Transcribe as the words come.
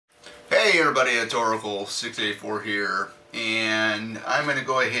Hey everybody, it's Oracle 684 here, and I'm going to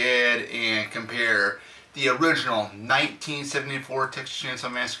go ahead and compare the original 1974 Texas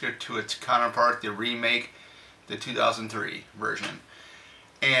Chainsaw Massacre to its counterpart, the remake, the 2003 version.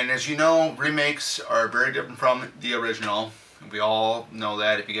 And as you know, remakes are very different from the original. We all know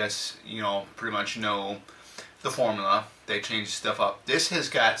that. If you guys, pretty much know the formula, they change stuff up. This has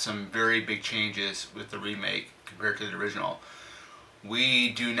got some very big changes with the remake compared to the original. We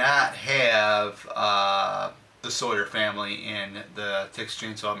do not have the Sawyer family in the Texas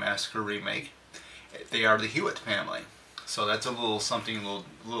Chainsaw Massacre remake. They are the Hewitt family, so that's a little something a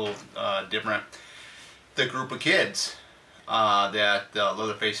little different. The group of kids that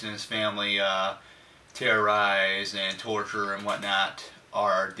Leatherface and his family terrorize and torture and whatnot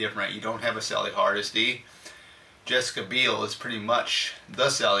are different. You don't have a Sally Hardesty. Jessica Biel is pretty much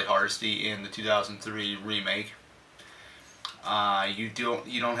the Sally Hardesty in the 2003 remake. You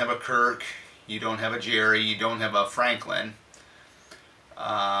don't have a Kirk, you don't have a Jerry, you don't have a Franklin,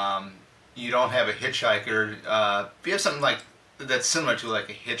 you don't have a hitchhiker. If you have something like that's similar to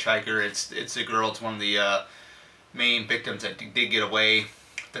like a hitchhiker, it's a girl. It's one of the main victims that did get away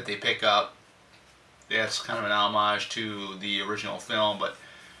that they pick up. That's kind of an homage to the original film, but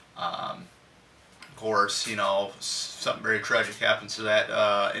of course, something very tragic happens to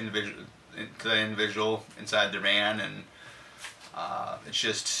that individual inside their van, and it's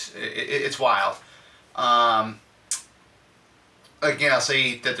just, it's wild. Again, I'll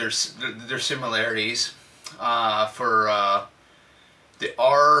say that there's similarities for the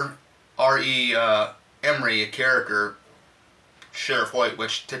R.E. Emery character, Sheriff White,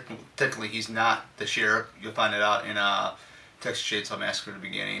 which technically he's not the sheriff. You'll find it out in Texas Chainsaw Massacre at the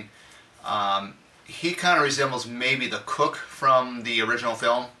beginning. He kind of resembles maybe the cook from the original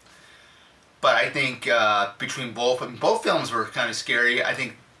film. But I think between both films were kind of scary. I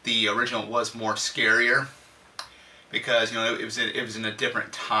think the original was more scarier because it was in a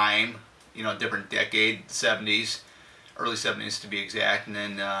different time, different decade, 70s, early 70s to be exact, and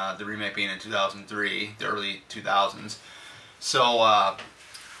then the remake being in 2003, the early 2000s. So of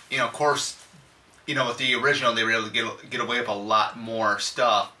course, with the original they were able to get away with a lot more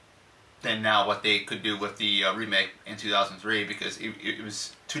stuff than now what they could do with the remake in 2003 because it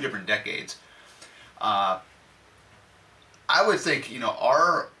was two different decades. I would think,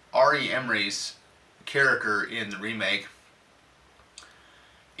 R.E. Emery's character in the remake,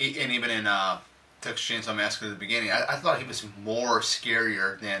 and even in Texas Chainsaw Massacre at the beginning, I thought he was more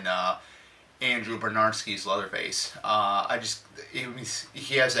scarier than Andrew Bernarski's Leatherface.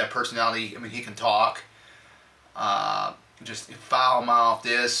 He has that personality. I mean, he can talk, just foul mouth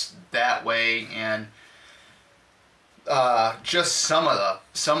this, that way, and just some of the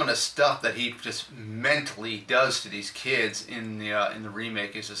stuff that he just mentally does to these kids in the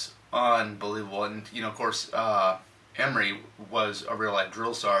remake is just unbelievable. And of course, Emery was a real life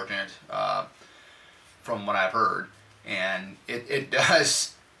drill sergeant, from what I've heard, and it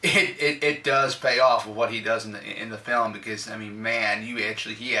does pay off with what he does in the film, because I mean, man, he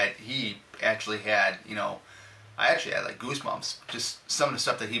actually had I actually had like goosebumps, just some of the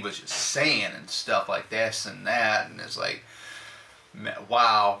stuff that he was just saying and stuff like this and that, and it's like,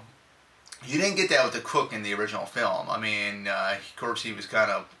 wow. You didn't get that with the cook in the original film. I mean, of course he was kind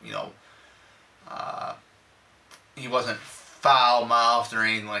of, he wasn't foul-mouthed or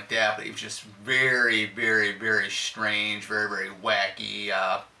anything like that, but he was just very, very, very strange, very, very wacky,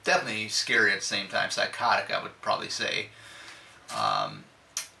 definitely scary at the same time, psychotic, I would probably say.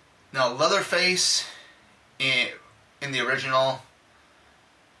 Now, Leatherface in the original,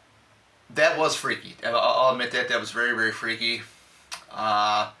 that was freaky. I'll admit that was very, very freaky.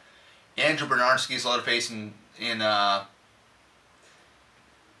 Andrew Bernarski's Leatherface in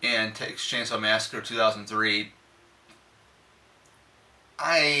Texas Chainsaw Massacre 2003,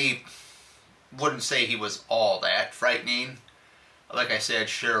 I wouldn't say he was all that frightening. Like I said,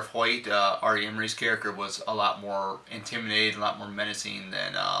 Sheriff White, R.E. Emery's character, was a lot more intimidating, a lot more menacing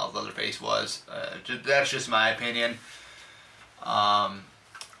than Leatherface was. That's just my opinion. I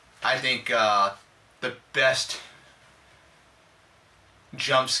think the best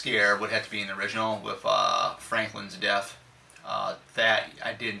jump scare would have to be in the original with Franklin's death. That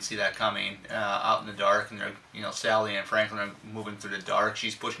I didn't see that coming. Out in the dark, and they're, Sally and Franklin are moving through the dark.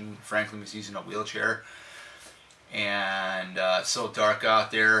 She's pushing Franklin, who's using a wheelchair. And it's so dark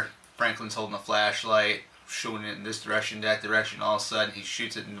out there. Franklin's holding a flashlight, shooting it in this direction, that direction. All of a sudden, he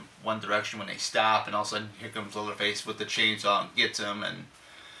shoots it in one direction when they stop, and all of a sudden, here comes Leatherface with the chainsaw and gets him, and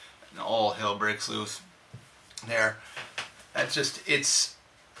all hell breaks loose there. That's just,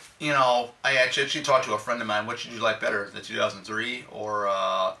 I actually talked to a friend of mine. What did you like better, the 2003 or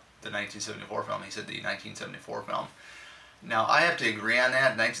the 1974 film. He said the 1974 film. Now, I have to agree on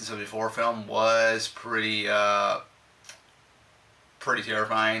that. The 1974 film was pretty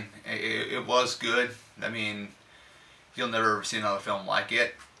terrifying. It was good. I mean, you'll never see another film like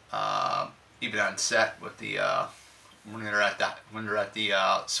it. Even on set with the when they're at the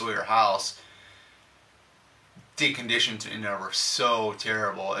Sawyer house, the conditions in there were so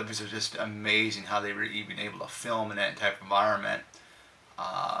terrible. It was just amazing how they were even able to film in that type of environment.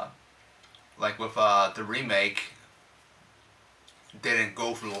 Like with the remake, they didn't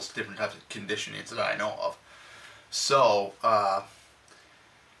go through those different types of conditionings that I know of. So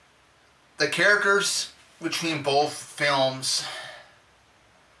the characters between both films,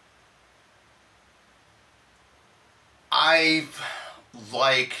 I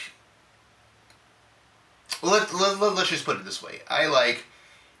like. Let's just put it this way. I like,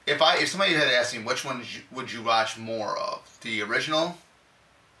 if somebody had asked me which one would you watch more of, the original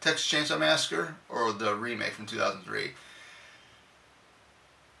Texas Chainsaw Massacre or the remake from 2003.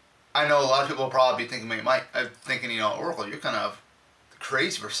 I know a lot of people will probably be thinking, you know, Oracle, you're kind of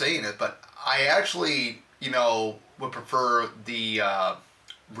crazy for saying it, but I actually, you know, would prefer the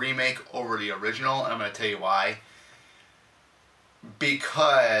remake over the original, and I'm going to tell you why.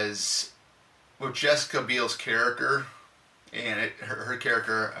 Because with Jessica Biel's character, and her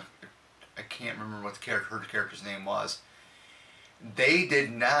character, I can't remember what her character's name was, they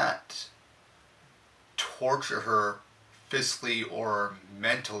did not torture her physically or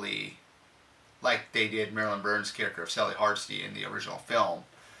mentally like they did Marilyn Burns' character of Sally Hardesty in the original film.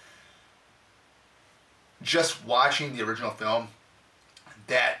 Just watching the original film,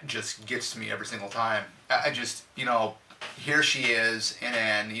 that just gets to me every single time. I just, you know, here she is, and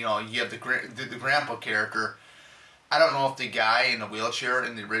then, you know, you have the grandpa character. I don't know if the guy in the wheelchair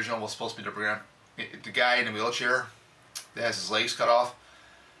in the original was supposed to be the guy in the wheelchair that has his legs cut off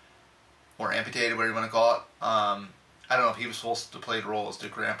or amputated, whatever you want to call it. I don't know if he was supposed to play the role as the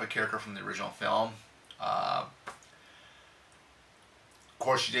grandpa character from the original film. Of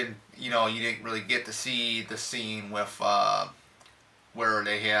course, you didn't really get to see the scene with where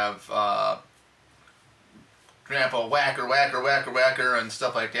they have Grandpa whacker and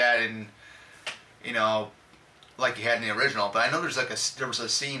stuff like that, and, you know, like you had in the original. But I know there was a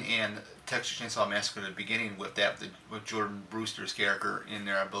scene in Texas Chainsaw Massacre at the beginning with with Jordan Brewster's character in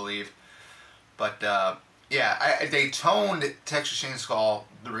there, I believe. But yeah, they toned Texas Chainsaw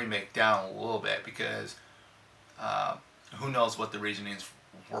the remake down a little bit because who knows what the reasonings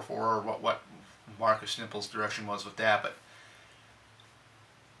were for, or what Marcus Snipple's direction was with that. But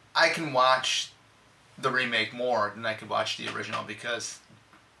I can watch the remake more than I could watch the original, because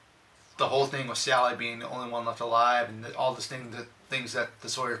the whole thing with Sally being the only one left alive, and all the things that the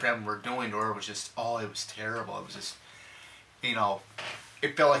Sawyer family were doing to her was just, oh, it was terrible. It was just, you know,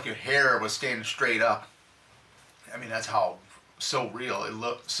 it felt like your hair was standing straight up. I mean, that's how so real it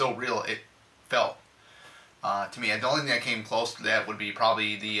looked, so real it felt to me. And the only thing that came close to that would be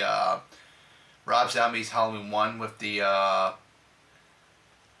probably the Rob Zombie's Halloween 1 with the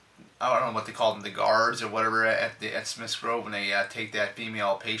I don't know what they call them, the guards or whatever at Smith's Grove, when they take that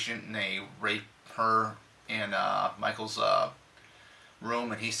female patient and they rape her in Michael's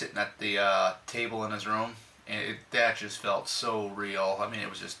room, and he's sitting at the table in his room, and that just felt so real. I mean, it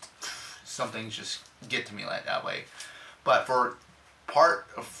was just, some things just get to me like that way. But for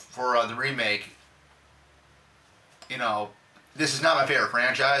the remake, you know, this is not my favorite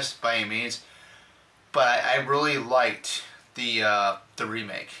franchise by any means, but I really liked the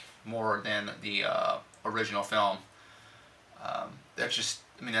remake more than the original film. That's just,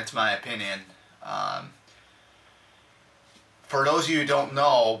 I mean, that's my opinion. For those of you who don't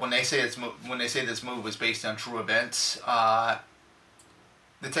know, when they say this movie was based on true events, the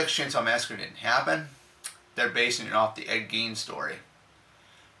Texas Chainsaw Massacre didn't happen. They're basing it off the Ed Gein story,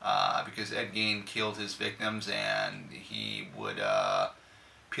 because Ed Gein killed his victims, and he would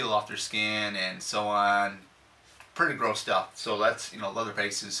peel off their skin and so on. Pretty gross stuff. So that's, you know,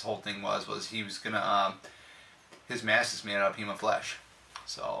 Leatherface's whole thing was he was gonna his mask is made out of human flesh.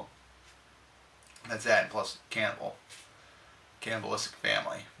 So that's that, and plus cannibalistic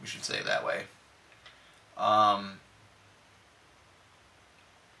family, we should say it that way.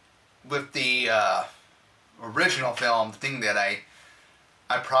 With the original film, the thing that I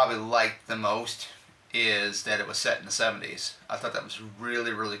probably liked the most is that it was set in the 70s. I thought that was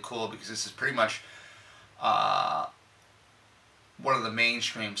really, really cool, because this is pretty much one of the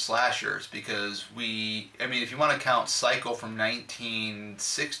mainstream slashers, because I mean, if you want to count Psycho from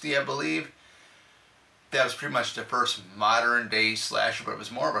 1960, I believe, that was pretty much the first modern day slasher, but it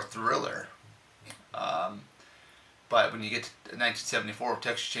was more of a thriller. But when you get to 1974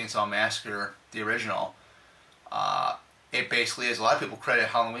 Texas Chainsaw Massacre, the original, it basically is. A lot of people credit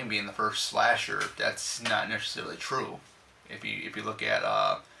Halloween being the first slasher. That's not necessarily true. If you look at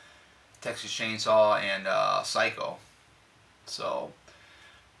Texas Chainsaw and Psycho. So,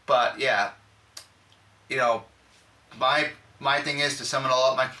 but yeah, you know, my thing is, to sum it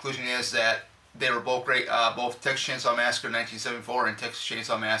all up, my conclusion is that they were both great. Both Texas Chainsaw Massacre 1974 and Texas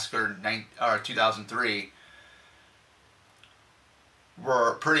Chainsaw Massacre 2003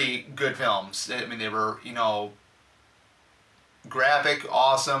 were pretty good films. I mean, they were, you know, graphic,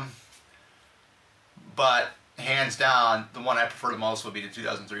 awesome, but hands down, the one I prefer the most would be the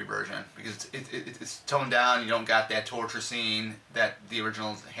 2003 version, because it's toned down. You don't got that torture scene that the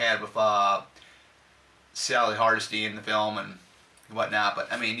original had with Sally Hardesty in the film and whatnot.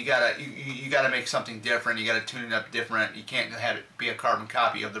 But I mean, you gotta make something different. You gotta tune it up different. You can't have it be a carbon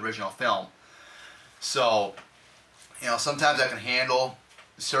copy of the original film. So, you know, sometimes I can handle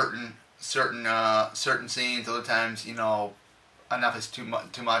certain scenes. Other times, you know, enough is too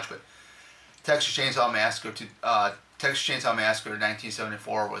much. But Texas Chainsaw Massacre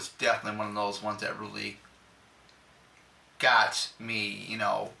 1974 was definitely one of those ones that really got me, you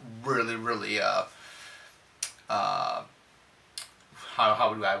know, really how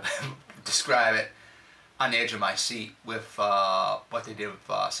do I describe it, on the edge of my seat with what they did with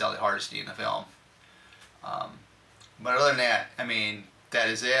Sally Hardesty in the film. But other than that, I mean, that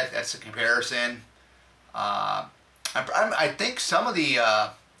is it. That's the comparison. I think some of the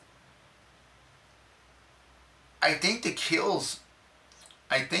I think the kills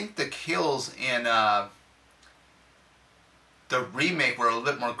in the remake were a little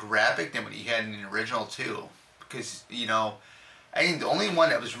bit more graphic than what he had in the original too, because, you know, I think the only one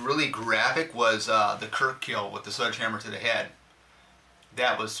that was really graphic was the Kirk kill with the sledgehammer to the head.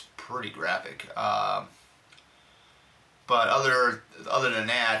 That was pretty graphic. But other than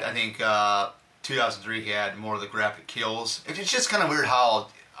that, I think 2003 had more of the graphic kills. It's just kind of weird how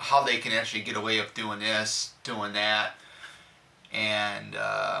they can actually get away with doing this, doing that, and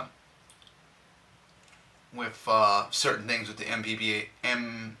with certain things with the MPAA.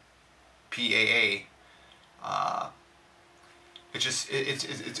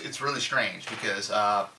 It's really strange, because